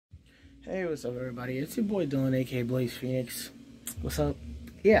Hey, what's up, everybody? It's your boy Dylan, aka Blaze Phoenix. What's up?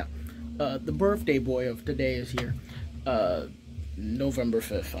 Yeah, the birthday boy of today is here. November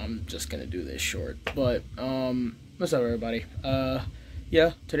 5th. I'm just gonna do this short, but what's up, everybody?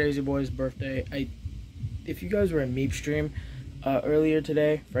 Yeah, today's your boy's birthday. If you guys were in Meep stream earlier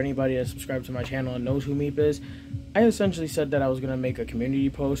today, for anybody that subscribed to my channel and knows who Meep is, I essentially said that I was gonna make a community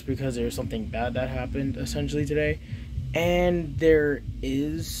post because there's something bad that happened essentially today. And there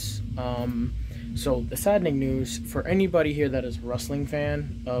is, so the saddening news for anybody here that is a wrestling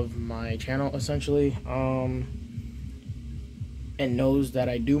fan of my channel, essentially, and knows that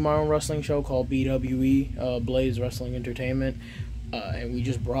I do my own wrestling show called BWE, Blaze Wrestling Entertainment, and we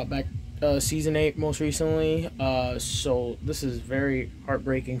just brought back Season 8 most recently, so this is very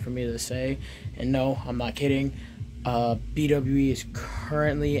heartbreaking for me to say, and no, I'm not kidding. BWE is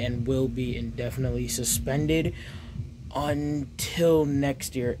currently and will be indefinitely suspended until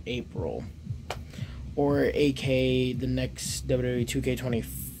next year, April, or aka the next WWE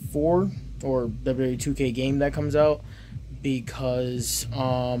 2K24 or WWE 2K game that comes out, because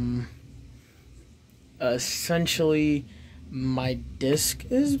essentially my disc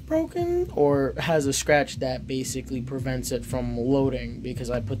is broken or has a scratch that basically prevents it from loading, because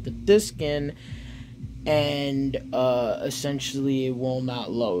I put the disc in and essentially it will not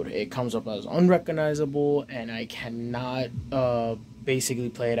load. It comes up as unrecognizable and I cannot basically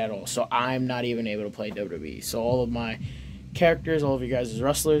play it at all. So I'm not even able to play WWE. So all of my characters, all of you guys as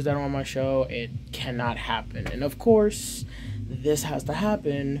wrestlers that are on my show, it cannot happen. And of course, this has to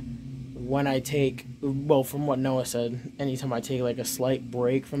happen when I take, well, from what Noah said, anytime I take like a slight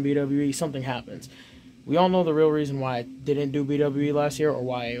break from BWE, something happens. We all know the real reason why I didn't do BWE last year, or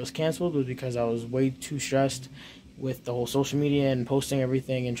why it was canceled, was because I was way too stressed with the whole social media and posting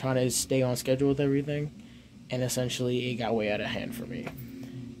everything and trying to stay on schedule with everything. And essentially, it got way out of hand for me.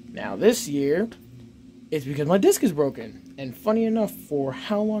 Now, this year, it's because my disc is broken. And funny enough, for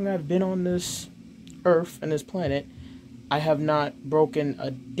how long I've been on this earth and this planet, I have not broken a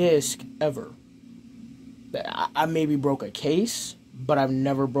disc ever. I maybe broke a case, but I've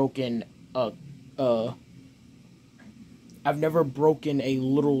never broken a I've never broken a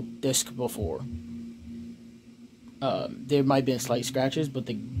little disc before. There might have been slight scratches, but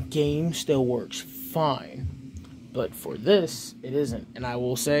the game still works fine. But for this, it isn't. And I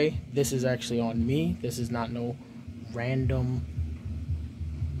will say, this is actually on me. This is not no random...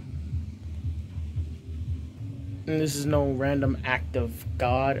 And this is no random act of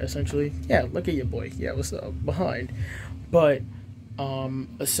God, essentially. Yeah, look at your boy. Yeah, what's up? Behind. But...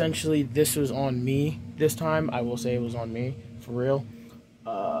 essentially this was on me this time. I will say it was on me, for real.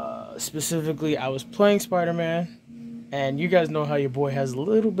 Specifically, I was playing Spider-Man, and you guys know how your boy has a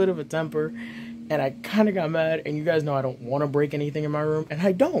little bit of a temper, and I kind of got mad, and you guys know I don't want to break anything in my room, and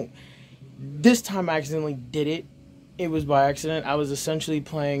I don't. This time I accidentally did it. It was by accident. I was essentially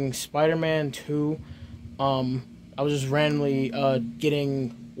playing Spider-Man 2. I was just randomly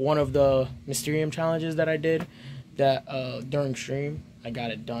getting one of the Mysterium challenges that I did. That during stream I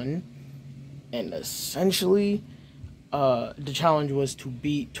got it done, and essentially the challenge was to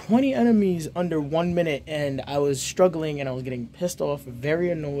beat 20 enemies under 1 minute, and I was struggling and I was getting pissed off,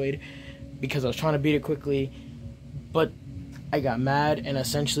 very annoyed, because I was trying to beat it quickly, but I got mad, and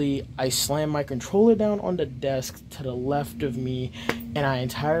essentially I slammed my controller down on the desk to the left of me, and I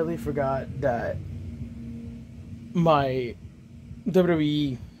entirely forgot that my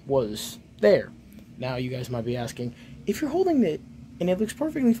WWE was there. Now, you guys might be asking, if you're holding it and it looks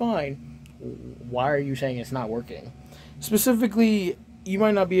perfectly fine, why are you saying it's not working? Specifically, you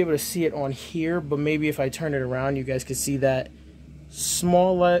might not be able to see it on here, but maybe if I turn it around, you guys could see that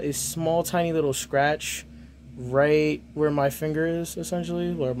small tiny little scratch right where my finger is,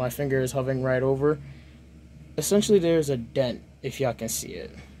 essentially, where my finger is hovering right over. Essentially, there's a dent, if y'all can see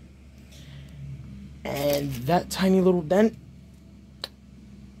it. And that tiny little dent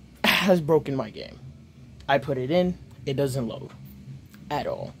has broken my game. I put it in, it doesn't load at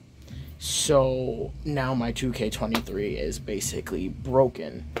all. So now my 2K23 is basically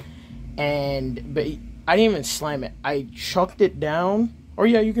broken. But I didn't even slam it. I chucked it down. Or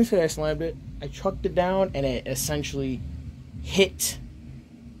yeah, you can say I slammed it. I chucked it down and it essentially hit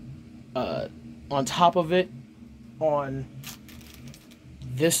on top of it on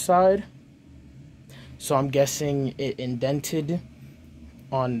this side. So I'm guessing it indented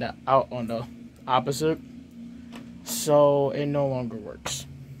on the opposite, so it no longer works.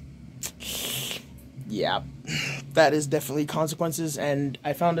 Yeah, that is definitely consequences, and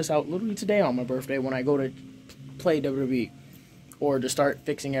I found this out literally today on my birthday when I go to play WWE or to start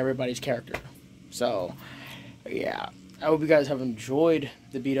fixing everybody's character. So yeah, I hope you guys have enjoyed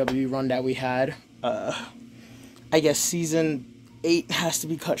the BWE run that we had. I guess Season 8 has to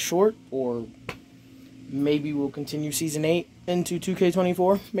be cut short, or maybe we'll continue Season 8 into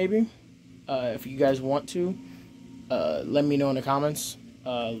 2K24, maybe. If you guys want to, let me know in the comments.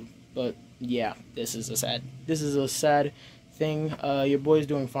 But yeah, this is a sad thing. Your boy's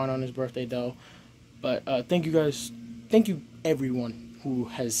doing fine on his birthday though. But thank you guys, thank you everyone who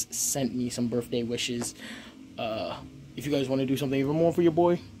has sent me some birthday wishes. If you guys want to do something even more for your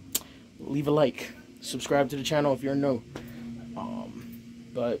boy, leave a like, subscribe to the channel if you're new.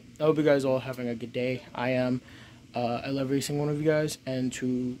 But I hope you guys all having a good day. I am. I love every single one of you guys, and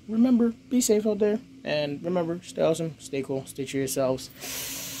to remember, be safe out there, and remember, stay awesome, stay cool, stay true to yourselves.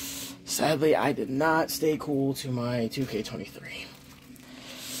 Sadly, I did not stay cool to my 2K23.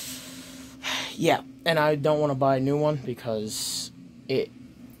 Yeah, and I don't want to buy a new one because it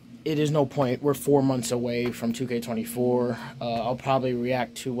is no point. We're 4 months away from 2K24. I'll probably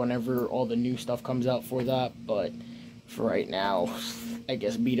react to whenever all the new stuff comes out for that, but for right now, I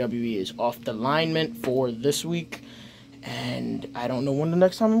guess BWE is off the alignment for this week, and I don't know when the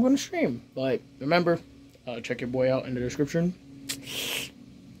next time I'm going to stream. But remember, check your boy out in the description.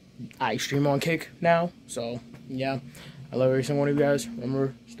 I stream on Kick now, so yeah, I love every single one of you guys.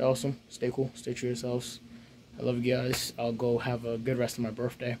 Remember, stay awesome, stay cool, stay true to yourselves. I love you guys. I'll go have a good rest of my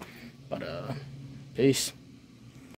birthday, but peace.